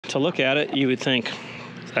To look at it, you would think,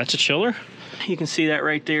 that's a chiller? You can see that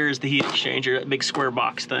right there is the heat exchanger, that big square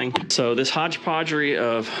box thing. So this hodgepodgery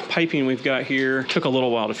of piping we've got here took a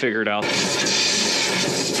little while to figure it out.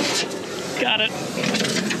 Got it.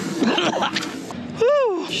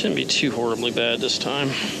 Whew. Shouldn't be too horribly bad this time.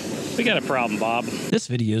 We got a problem, Bob. This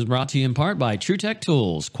video is brought to you in part by TruTech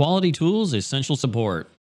Tools. Quality tools, essential support.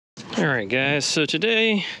 All right, guys. So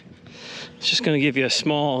today, it's just going to give you a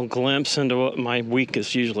small glimpse into what my week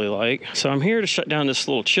is usually like. So I'm here to shut down this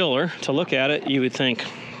little chiller. To look at it, you would think,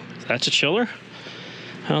 that's a chiller?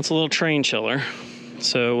 Well, it's a little train chiller.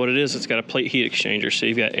 So what it is, it's got a plate heat exchanger. So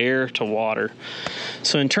you've got air to water.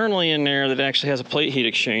 So internally in there, that actually has a plate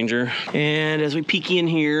heat exchanger. And as we peek in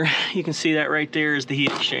here, you can see that right there is the heat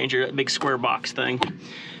exchanger, that big square box thing.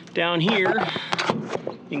 Down here,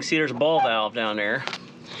 you can see there's a ball valve down there.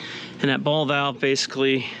 And that ball valve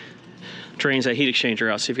basically drains that heat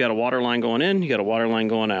exchanger out. So you've got a water line going in, you got a water line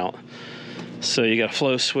going out. So you got a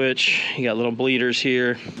flow switch, you got little bleeders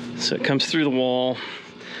here. So it comes through the wall.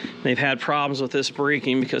 They've had problems with this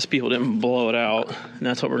breaking because people didn't blow it out. And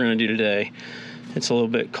that's what we're gonna do today. It's a little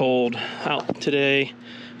bit cold out today.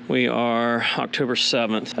 We are October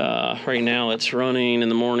 7th. Right now it's running in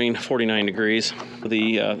the morning 49 degrees.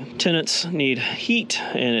 The tenants need heat,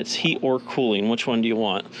 and it's heat or cooling. Which one do you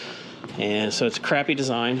want? And so it's a crappy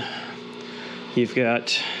design. You've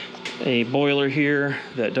got a boiler here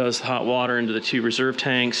that does hot water into the 2 reserve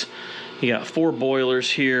tanks. You got 4 boilers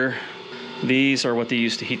here. These are what they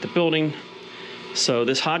use to heat the building. So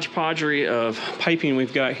this hodgepodgery of piping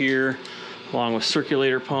we've got here, along with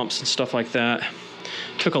circulator pumps and stuff like that,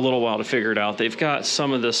 took a little while to figure it out. They've got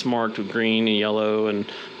some of this marked with green and yellow and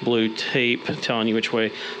blue tape telling you which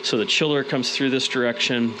way. So the chiller comes through this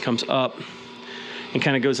direction, comes up, and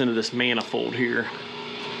kind of goes into this manifold here.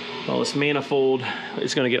 Well, this manifold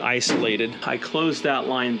is going to get isolated. I closed that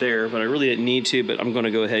line there, but I really didn't need to, but I'm going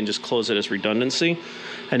to go ahead and just close it as redundancy.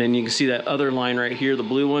 And then you can see that other line right here, the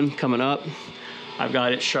blue one coming up. I've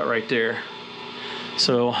got it shut right there.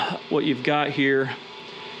 So what you've got here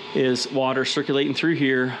is water circulating through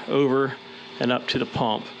here over and up to the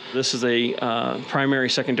pump. This is a primary,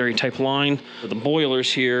 secondary type line. The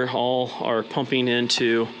boilers here all are pumping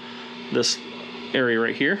into this area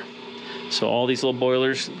right here. So all these little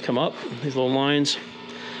boilers come up, these little lines.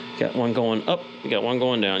 You got one going up, you got one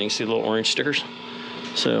going down. You can see the little orange stickers.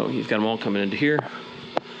 So you've got them all coming into here,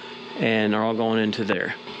 and they're all going into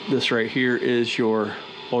there. This right here is your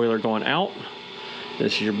boiler going out.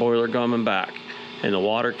 This is your boiler coming back. And the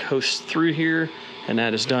water coasts through here, and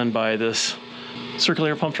that is done by this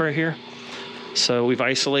circulator pump right here. So we've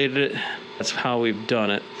isolated it. That's how we've done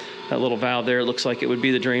it. That little valve there, it looks like it would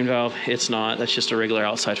be the drain valve. It's not. That's just a regular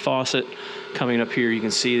outside faucet. Coming up here, you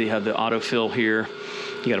can see they have the autofill here.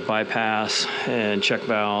 You got a bypass and check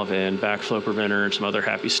valve and backflow preventer and some other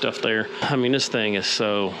happy stuff there. I mean, this thing is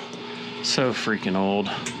so freaking old.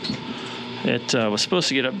 It was supposed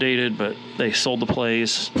to get updated, but they sold the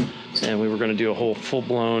place, and we were going to do a whole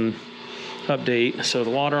full-blown update. So the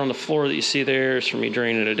water on the floor that you see there is from me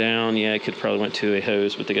draining it down. Yeah, it could probably went to a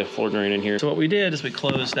hose, but they got a floor drain in here. So what we did is we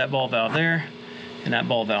closed that ball valve there and that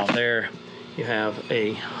ball valve there. You have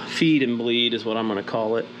a feed and bleed is what I'm going to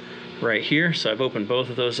call it right here. So I've opened both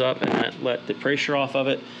of those up, and that let the pressure off of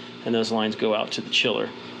it, and those lines go out to the chiller.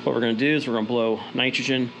 What we're going to do is we're going to blow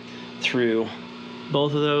nitrogen through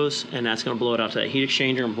both of those, and that's going to blow it out to that heat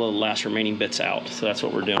exchanger and blow the last remaining bits out. So that's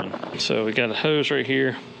what we're doing. So we got a hose right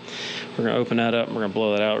here. We're going to open that up, we're going to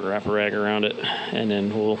blow that out, wrap a rag around it, and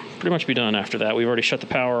then we'll pretty much be done after that. We've already shut the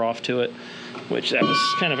power off to it, which that was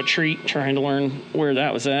kind of a treat, trying to learn where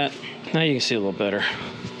that was at. Now you can see a little better.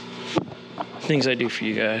 Things I do for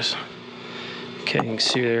you guys. Okay, you can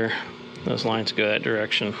see there, those lines go that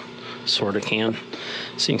direction, sort of can.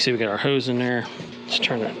 So you can see we got our hose in there. Let's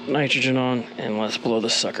turn that nitrogen on, and let's blow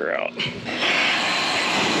this sucker out.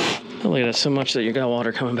 Look at that, so much that you got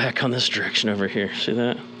water coming back on this direction over here. See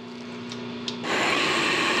that?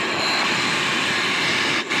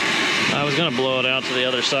 I was gonna blow it out to the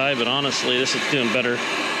other side, but honestly, this is doing better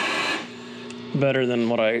than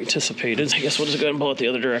what I anticipated. I guess we'll just go ahead and blow it the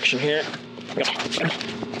other direction here.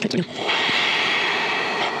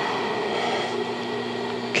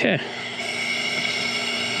 Okay.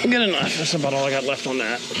 Good enough. That's about all I got left on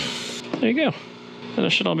that. There you go. And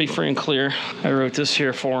it should all be free and clear. I wrote this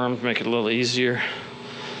here for them to make it a little easier,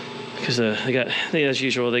 because as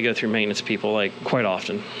usual, they go through maintenance people like quite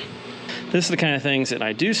often. This is the kind of things that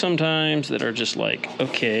I do sometimes that are just like,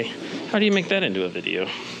 okay, how do you make that into a video?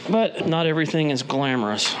 But not everything is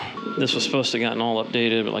glamorous. This was supposed to have gotten all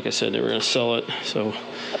updated, but like I said, they were gonna sell it. So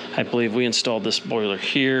I believe we installed this boiler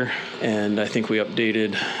here, and I think we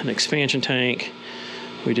updated an expansion tank.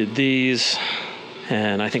 We did these,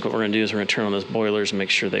 and I think what we're gonna do is we're gonna turn on those boilers and make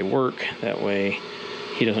sure they work. That way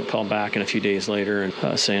he doesn't call back in a few days later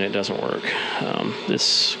and saying it doesn't work.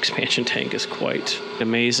 This expansion tank is quite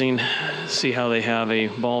amazing. See how they have a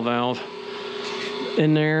ball valve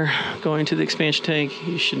in there going to the expansion tank.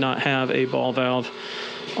 You should not have a ball valve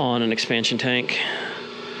on an expansion tank.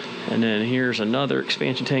 And then here's another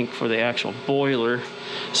expansion tank for the actual boiler.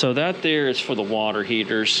 So that there is for the water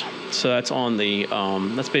heaters. So that's on the,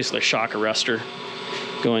 that's basically a shock arrestor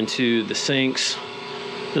going to the sinks.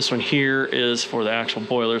 This one here is for the actual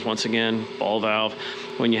boilers. Once again, ball valve.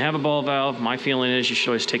 When you have a ball valve, my feeling is you should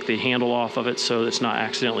always take the handle off of it so it's not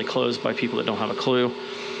accidentally closed by people that don't have a clue.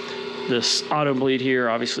 This auto bleed here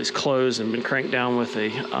obviously is closed and been cranked down with a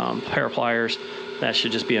pair of pliers. That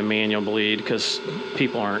should just be a manual bleed because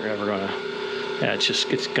people aren't ever gonna, yeah,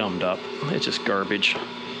 it's gummed up. It's just garbage.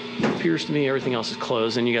 It appears to me everything else is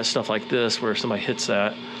closed, and you got stuff like this where if somebody hits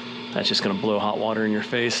that, that's just gonna blow hot water in your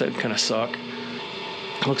face. That would kind of suck.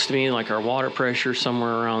 Looks to me like our water pressure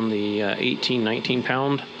somewhere around the 18, 19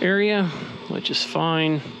 pound area, which is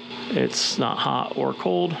fine. It's not hot or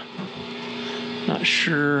cold. Not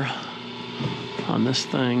sure on this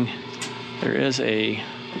thing. There is a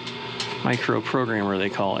micro programmer,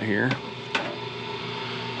 they call it here.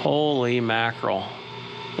 Holy mackerel.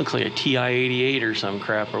 Looks like a TI-88 or some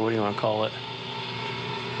crap, or what do you want to call it?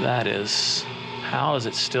 That is, how is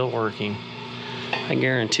it still working? I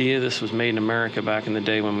guarantee you this was made in America back in the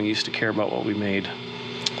day when we used to care about what we made.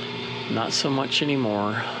 Not so much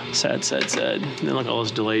anymore. Sad, sad, sad. Then look at all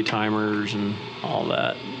those delay timers and all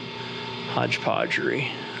that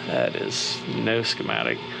hodgepodgery. That is no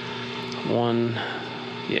schematic. 1,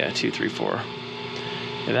 yeah, 2, 3, 4.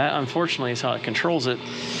 Yeah, that unfortunately is how it controls it.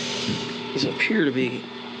 These appear to be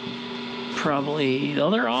probably, oh,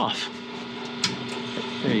 they're off.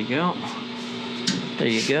 There you go. There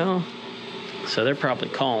you go. So they're probably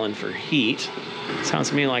calling for heat. Sounds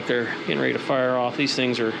to me like they're getting ready to fire off. These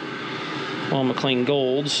things are, well, McLean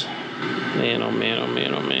Golds. Man, oh man, oh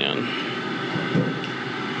man, oh man.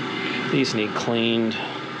 These need cleaned.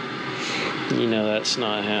 You know that's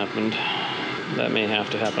not happened. That may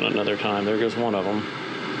have to happen another time. There goes one of them.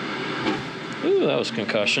 Ooh, that was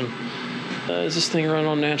concussion. Is this thing run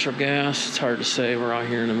on natural gas? It's hard to say. We're out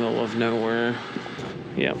here in the middle of nowhere.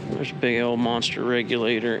 Yep, there's a big old monster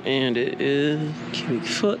regulator, and it is cubic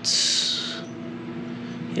foots.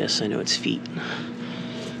 Yes, I know it's feet.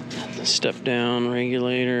 The step down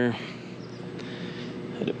regulator.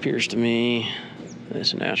 It appears to me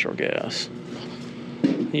it's natural gas.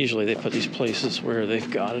 Usually they put these places where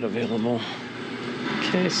they've got it available.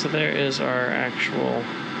 Okay, so there is our actual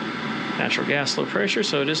natural gas low pressure.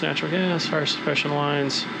 So it is natural gas, fire suppression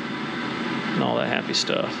lines, and all that happy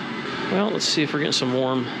stuff. Well, let's see if we're getting some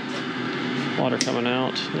warm water coming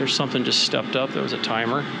out. There's something just stepped up. There was a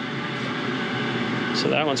timer. So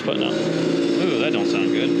that one's putting up. Ooh, that don't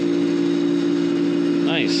sound good.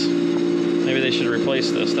 Nice. Maybe they should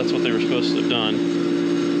replace this. That's what they were supposed to have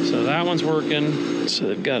done. So that one's working. So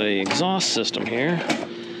they've got an exhaust system here.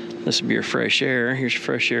 This would be your fresh air. Here's your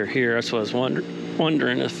fresh air here. That's what I was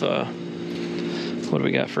wondering if, what do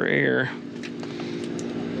we got for air?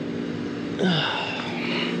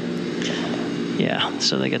 Yeah,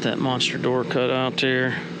 so they got that monster door cut out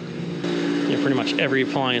there. Yeah, pretty much every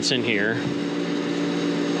appliance in here,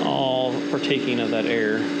 all partaking of that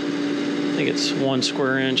air. I think it's 1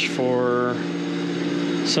 square inch for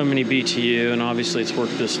so many BTU, and obviously it's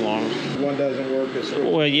worked this long. One doesn't work as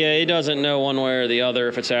well. Well, yeah, it doesn't know one way or the other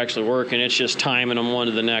if it's actually working. It's just timing them one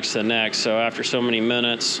to the next to the next. So after so many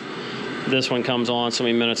minutes, this one comes on, so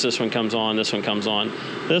many minutes, this one comes on, this one comes on.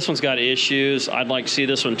 This one's got issues. I'd like to see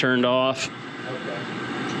this one turned off.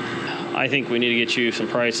 I think we need to get you some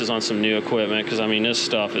prices on some new equipment, because I mean this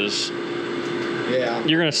stuff is, Yeah.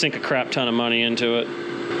 you're gonna sink a crap ton of money into it.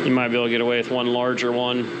 You might be able to get away with one larger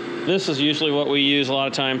one. This is usually what we use a lot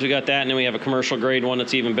of times. We got that, and then we have a commercial grade one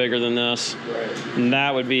that's even bigger than this. Right. And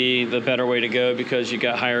that would be the better way to go, because you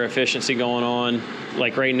got higher efficiency going on.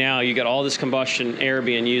 Like right now, you got all this combustion air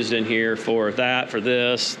being used in here for that, for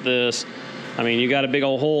this. I mean, you got a big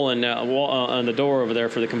old hole in on the door over there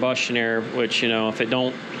for the combustion air, which, you know, if it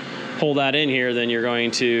don't pull that in here, then you're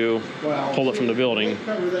going to pull it from the building.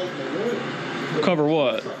 Cover that in the wood. Cover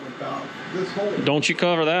what? Something about this hole. Don't you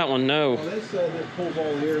cover that one, no. Well, they said it pulls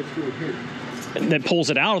all the air through here. that pulls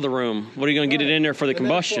it out of the room. What are you going to get it in there for the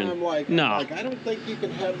combustion? That's why I'm no. I don't think you can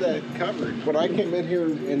have that covered. When I came in here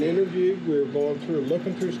and interviewed, we were going through,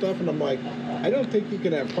 looking through stuff, and I'm like, I don't think you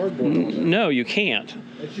can have cardboard on there. No, you can't.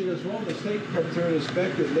 And she goes, well, the state come through and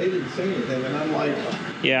inspected, they didn't say anything, and I'm like,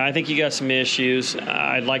 Yeah, I think you got some issues.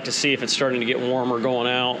 I'd like to see if it's starting to get warmer going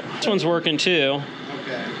out. This one's working too.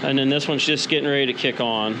 okay. And then this one's just getting ready to kick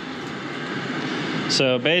on.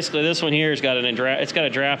 So basically this one here has got it's got a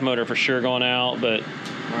draft motor for sure going out, but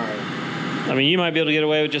All right. I mean, you might be able to get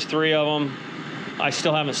away with just 3 of them. I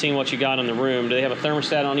still haven't seen what you got in the room. Do they have a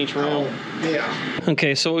thermostat on each room? Oh, yeah.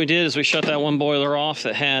 Okay, so what we did is we shut that one boiler off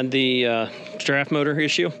that had the draft motor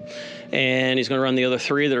issue, and he's going to run the other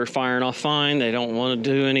 3 that are firing off fine. They don't want to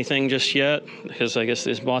do anything just yet because I guess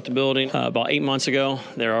they just bought the building about 8 months ago.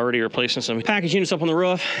 They're already replacing some package units up on the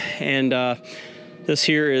roof, and this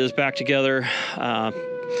here is back together.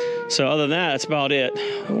 So other than that, that's about it.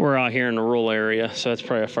 We're out here in the rural area, so that's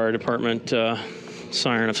probably a fire department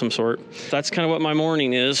siren of some sort. That's kind of what my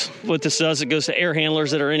morning is. What this does, it goes to air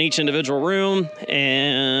handlers that are in each individual room,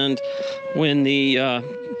 and when the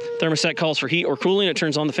thermostat calls for heat or cooling, it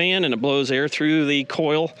turns on the fan and it blows air through the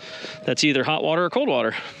coil that's either hot water or cold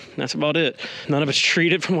water. That's about it. None of it's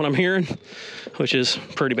treated from what I'm hearing, which is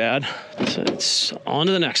pretty bad. So it's on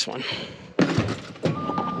to the next one.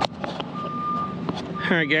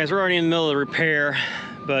 All right, guys, we're already in the middle of the repair,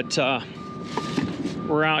 but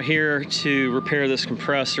we're out here to repair this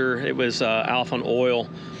compressor. It was off on oil.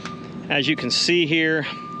 As you can see here,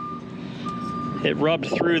 it rubbed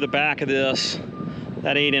through the back of this.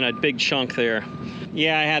 That ate in a big chunk there.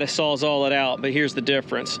 Yeah, I had to Sawzall it out, but here's the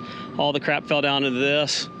difference. All the crap fell down into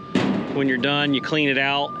this. When you're done, you clean it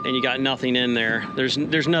out and you got nothing in there.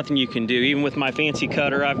 There's nothing you can do. Even with my fancy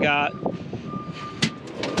cutter I've got,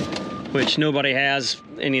 which nobody has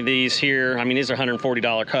any of these here. I mean, these are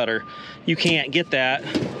 $140 cutter. You can't get that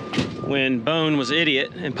when Bone was an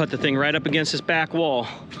idiot and put the thing right up against his back wall.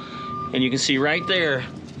 And you can see right there,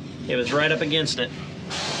 it was right up against it.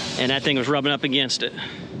 And that thing was rubbing up against it.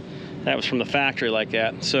 That was from the factory like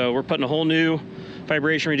that. So we're putting a whole new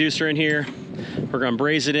vibration reducer in here. We're gonna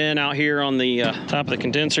braze it in out here on the top of the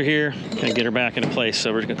condenser here and get her back into place.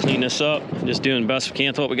 So we're gonna clean this up. Just doing the best we can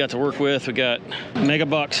with what we got to work with. We got mega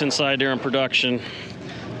bucks inside there in production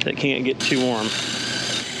that can't get too warm.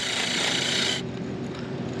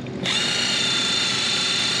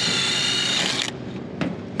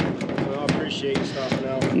 Well, I appreciate you stopping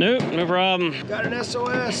out. Nope, no problem. Got an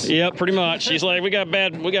SOS? Yep, pretty much. She's like, we got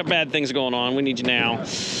bad things going on. We need you now.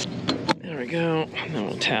 There we go. And then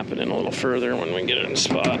we'll tap it in a little further when we get it in the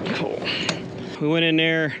spot. Cool. We went in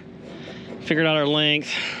there, figured out our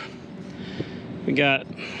length. We got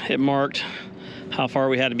it marked how far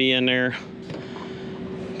we had to be in there.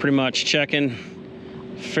 Pretty much checking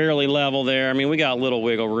fairly level there. I mean, we got a little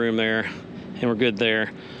wiggle room there and we're good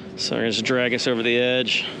there. So we're gonna just drag us over the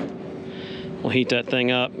edge. We'll heat that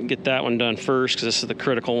thing up and get that one done first because this is the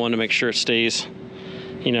critical one to make sure it stays,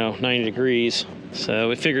 90 degrees. So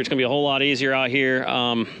we figured it's gonna be a whole lot easier out here.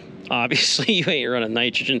 Obviously you ain't running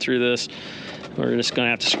nitrogen through this. We're just gonna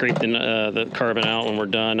have to scrape the carbon out when we're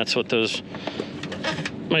done. That's what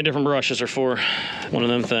my different brushes are for. One of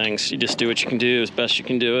them things. You just do what you can do as best you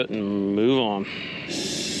can do it and move on.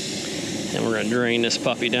 And we're gonna drain this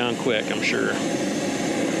puppy down quick, I'm sure.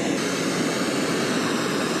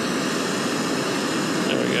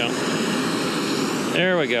 There we go.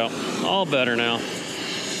 There we go. All better now.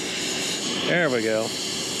 There we go.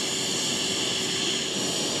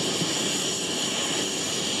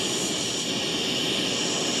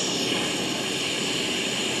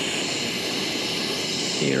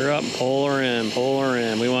 Heat her up, pull her in, pull her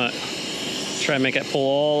in. We want to try to make that pull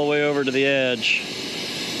all the way over to the edge.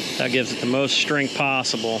 That gives it the most strength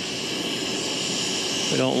possible.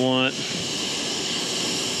 We don't want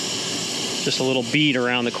just a little bead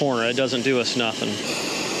around the corner. It doesn't do us nothing.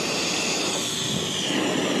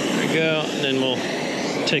 There we go. And then we'll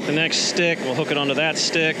take the next stick, we'll hook it onto that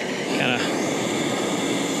stick, kind of.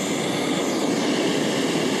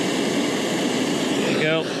 There you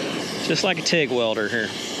go. Just like a TIG welder here.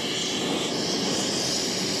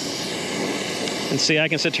 And see, I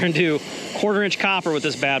can sit there and do 1/4 inch copper with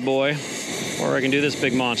this bad boy, or I can do this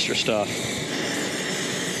big monster stuff.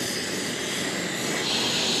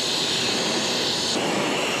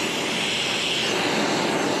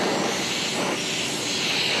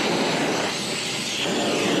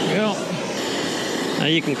 There we go. Now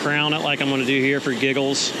you can crown it like I'm going to do here for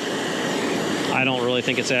giggles. I don't really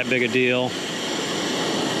think it's that big a deal.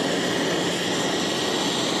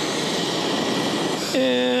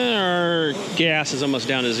 And our gas is almost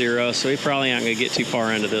down to 0, so we probably aren't going to get too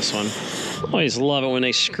far into this one. Always love it when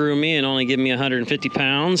they screw me and only give me 150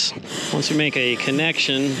 pounds. Once we make a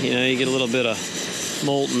connection, you know, you get a little bit of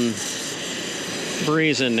molten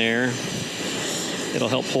breeze in there. It'll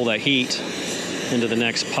help pull that heat into the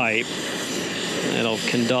next pipe. It'll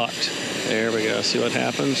conduct. There we go. See what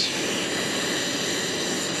happens?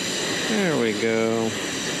 There we go.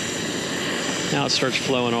 Now it starts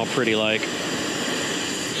flowing all pretty like.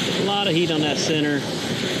 A lot of heat on that center.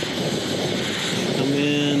 Come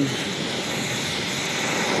in.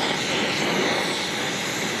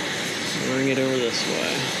 Bring it over this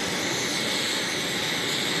way.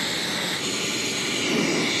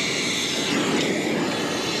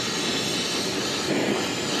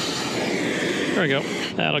 There we go.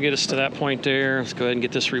 That'll get us to that point there. Let's go ahead and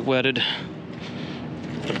get this re-wetted.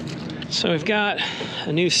 So we've got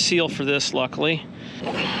a new seal for this, luckily.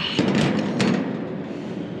 I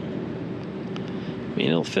mean,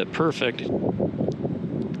 it'll fit perfect.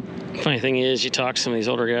 Funny thing is, you talk to some of these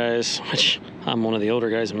older guys, which I'm one of the older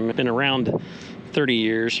guys, I've been around 30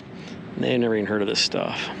 years, and they've never even heard of this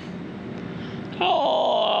stuff.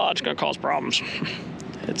 Oh, it's gonna cause problems.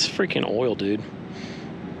 It's freaking oil, dude.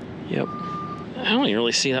 Yep. I don't even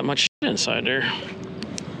really see that much shit inside there.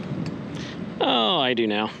 Oh, I do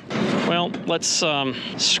now. Well, let's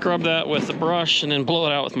scrub that with the brush and then blow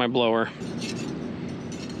it out with my blower.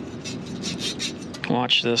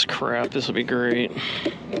 Watch this crap. This will be great.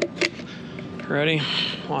 Ready?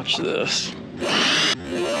 Watch this.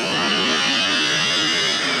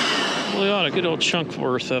 Really got a good old chunk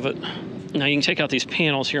worth of it. Now you can take out these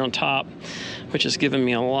panels here on top, which is giving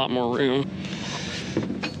me a lot more room.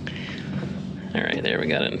 All right, there we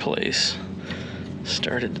got it in place.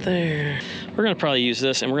 Started there. We're gonna probably use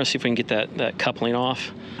this and we're gonna see if we can get that coupling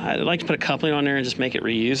off. I'd like to put a coupling on there and just make it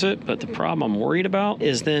reuse it, but the problem I'm worried about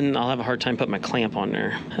is then I'll have a hard time putting my clamp on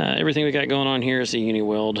there. Everything we got going on here is the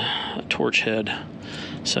uni-weld torch head.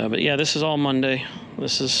 So, but yeah, this is all Monday. We're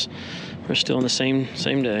still in the same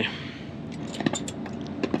day.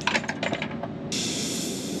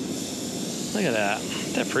 Look at that.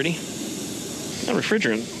 Isn't that pretty? That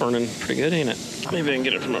refrigerant burning pretty good, ain't it? Maybe I can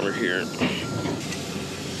get it from over here.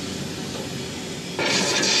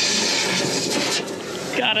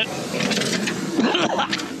 Got it.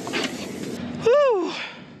 Whew.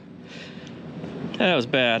 That was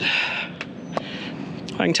bad.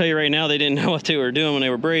 I can tell you right now, they didn't know what they were doing when they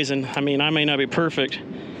were brazing. I mean, I may not be perfect,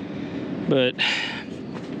 but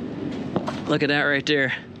look at that right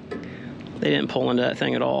there. They didn't pull into that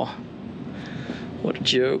thing at all. What a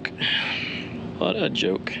joke. What a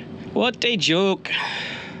joke. What a joke.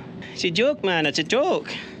 It's a joke, man. It's a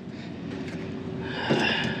joke.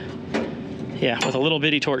 Yeah, with a little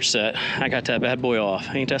bitty torch set, I got that bad boy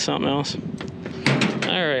off. Ain't that something else?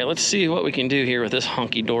 All right, let's see what we can do here with this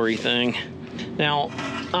hunky-dory thing. Now,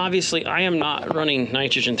 obviously, I am not running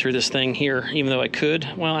nitrogen through this thing here, even though I could.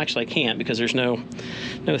 Well, actually, I can't because there's no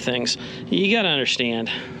things. You gotta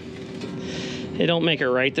understand, it don't make it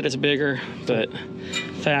right that it's bigger, but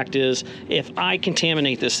fact is, if I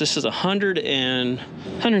contaminate this is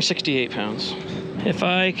 168 pounds. If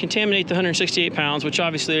I contaminate the 168 pounds, which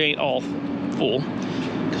obviously ain't all full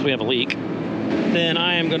because we have a leak, then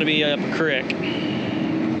I am going to be up a creek.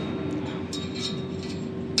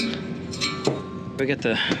 We get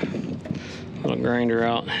the little grinder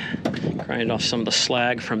out, grind off some of the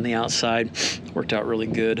slag from the outside. Worked out really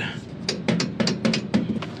good.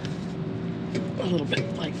 A little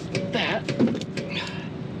bit like that.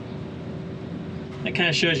 That kind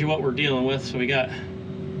of shows you what we're dealing with. So we got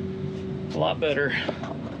a lot better,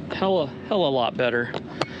 hella lot better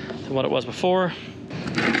than what it was before.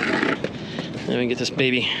 Then we get this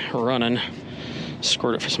baby running,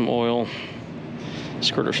 squirt it for some oil,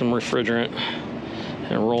 squirt it for some refrigerant,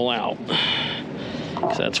 and roll out,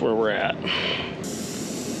 because that's where we're at.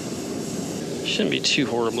 Shouldn't be too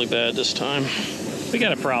horribly bad this time. We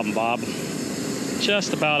got a problem, Bob.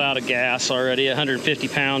 Just about out of gas already. 150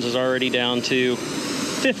 pounds is already down to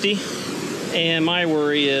 50, and my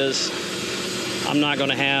worry is I'm not going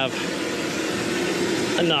to have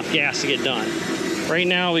enough gas to get done. Right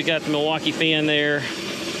now we got the Milwaukee fan there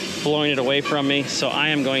blowing it away from me, so I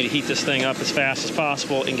am going to heat this thing up as fast as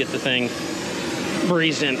possible and get the thing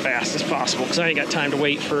breezed in fast as possible, because I ain't got time to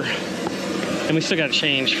wait for, and we still got to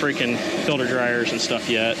change freaking filter dryers and stuff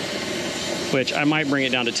yet, which I might bring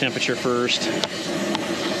it down to temperature first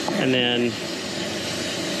and then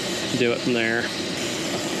do it from there.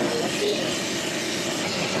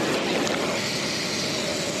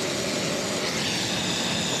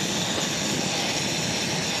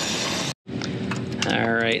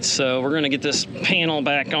 All right, so we're gonna get this panel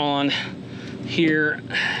back on here,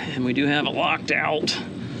 and we do have it locked out.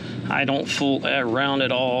 I don't fool around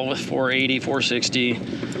at all with 480, 460.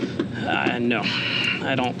 No,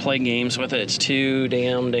 I don't play games with it. It's too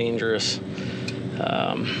damn dangerous.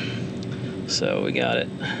 So we got it.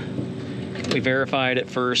 We verified it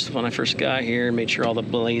first when I first got here, made sure all the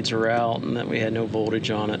blades were out and that we had no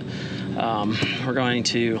voltage on it. We're going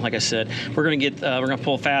to, like I said, we're going to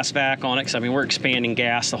pull fast vac on it, because I mean, we're expanding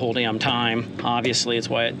gas the whole damn time. Obviously, it's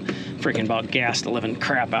why it freaking about gassed the living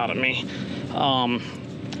crap out of me.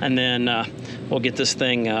 And then we'll get this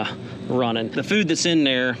thing running. The food that's in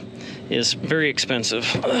there is very expensive.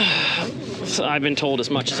 So I've been told as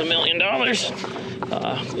much as $1 million.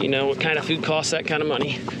 You know what kind of food costs that kind of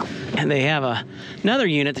money. And they have another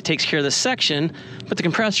unit that takes care of this section, but the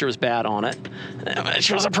compressor was bad on it, which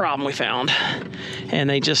was a problem we found. And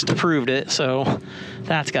they just approved it, so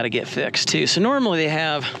that's got to get fixed too. So normally they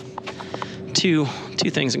have two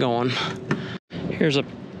things going. Here's a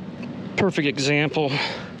perfect example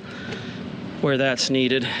where that's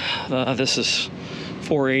needed. This is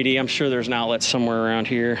 480. I'm sure there's an outlet somewhere around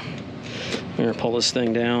here. We're gonna pull this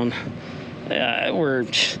thing down.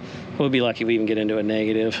 We'll be lucky if we even get into a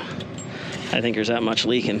negative. I think there's that much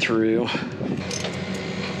leaking through.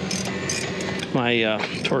 My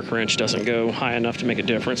torque wrench doesn't go high enough to make a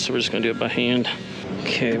difference, so we're just gonna do it by hand.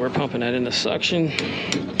 Okay, we're pumping that into suction.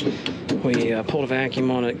 We pulled a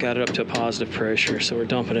vacuum on it, got it up to a positive pressure, so we're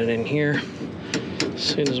dumping it in here. As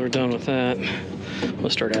soon as we're done with that, we'll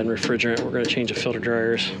start adding refrigerant. We're gonna change the filter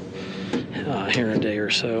dryers here in a day or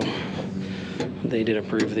so. They did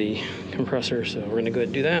approve the compressor, so we're gonna go ahead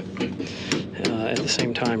and do that. At the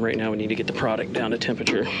same time, right now we need to get the product down to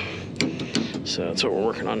temperature. So that's what we're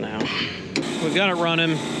working on now. We've got it running.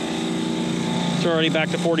 It's already back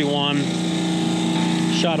to 41.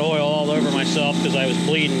 Shot oil all over myself because I was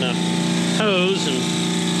bleeding the hose. And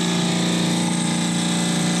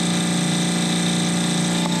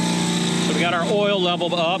so we got our oil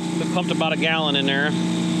level up. We pumped about 1 gallon in there.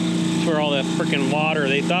 That's where all the freaking water,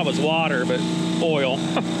 they thought was water, but oil.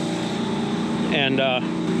 And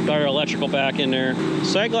got our electrical back in there.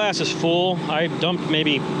 Sight glass is full. I dumped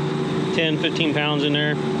maybe 10, 15 pounds in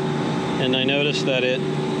there, and I noticed that it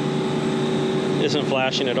isn't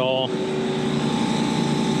flashing at all.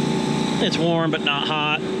 It's warm but not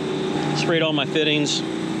hot. Sprayed all my fittings.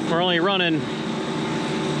 We're only running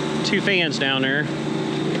 2 fans down there.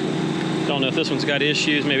 Don't know if this one's got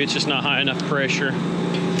issues. Maybe it's just not high enough pressure.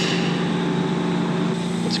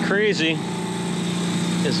 What's crazy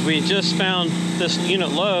is we just found this unit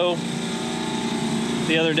low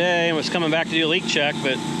the other day and was coming back to do a leak check,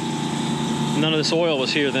 but none of this oil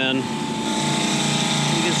was here then.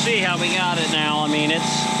 You can see how we got it now. I mean, it's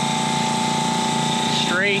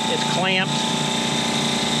straight, it's clamped,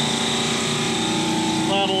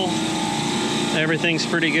 level, everything's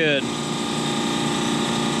pretty good.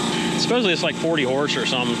 Supposedly it's like 40 horse or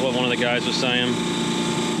something is what one of the guys was saying.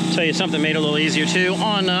 I'll tell you something made it a little easier too.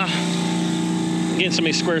 On getting some of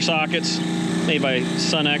these square sockets made by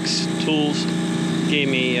Sunex Tools. Gave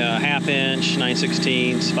me 1/2 inch,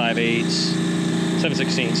 9/16, 5/8,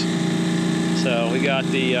 7/16. So we got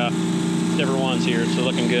the different ones here, so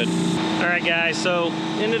looking good. All right, guys, so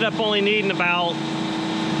ended up only needing about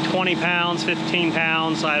 20 pounds, 15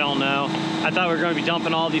 pounds, I don't know. I thought we were going to be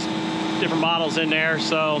dumping all these different bottles in there,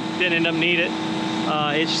 so didn't end up needing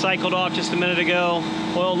it. It cycled off just a minute ago.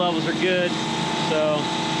 Oil levels are good, so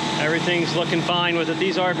everything's looking fine with it.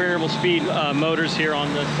 These are variable speed motors here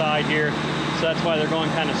on the side here, so that's why they're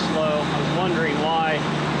going kind of slow. I was wondering why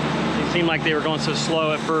it seemed like they were going so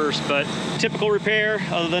slow at first, but typical repair.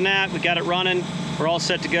 Other than that, we got it running. We're all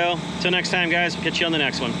set to go. Till next time, guys, we'll catch you on the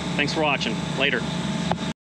next one. Thanks for watching. Later.